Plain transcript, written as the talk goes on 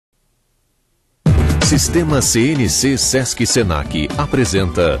Sistema CNC-SESC-SENAC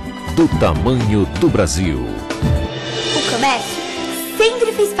apresenta Do Tamanho do Brasil. O comércio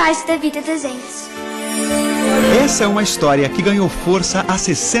sempre fez parte da vida da gente. Essa é uma história que ganhou força há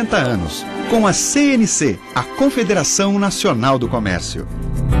 60 anos, com a CNC, a Confederação Nacional do Comércio.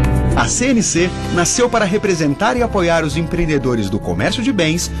 A CNC nasceu para representar e apoiar os empreendedores do comércio de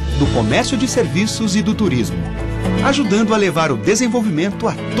bens, do comércio de serviços e do turismo, ajudando a levar o desenvolvimento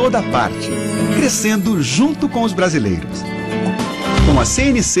a toda parte, crescendo junto com os brasileiros. Com a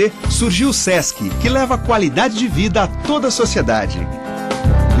CNC surgiu o SESC, que leva qualidade de vida a toda a sociedade.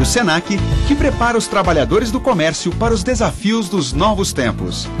 E o SENAC, que prepara os trabalhadores do comércio para os desafios dos novos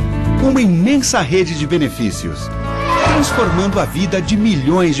tempos. Uma imensa rede de benefícios, transformando a vida de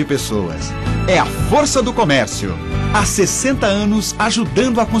milhões de pessoas. É a força do comércio. Há 60 anos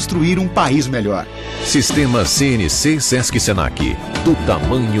ajudando a construir um país melhor. Sistema CNC-SESC-SENAC. Do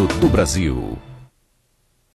tamanho do Brasil.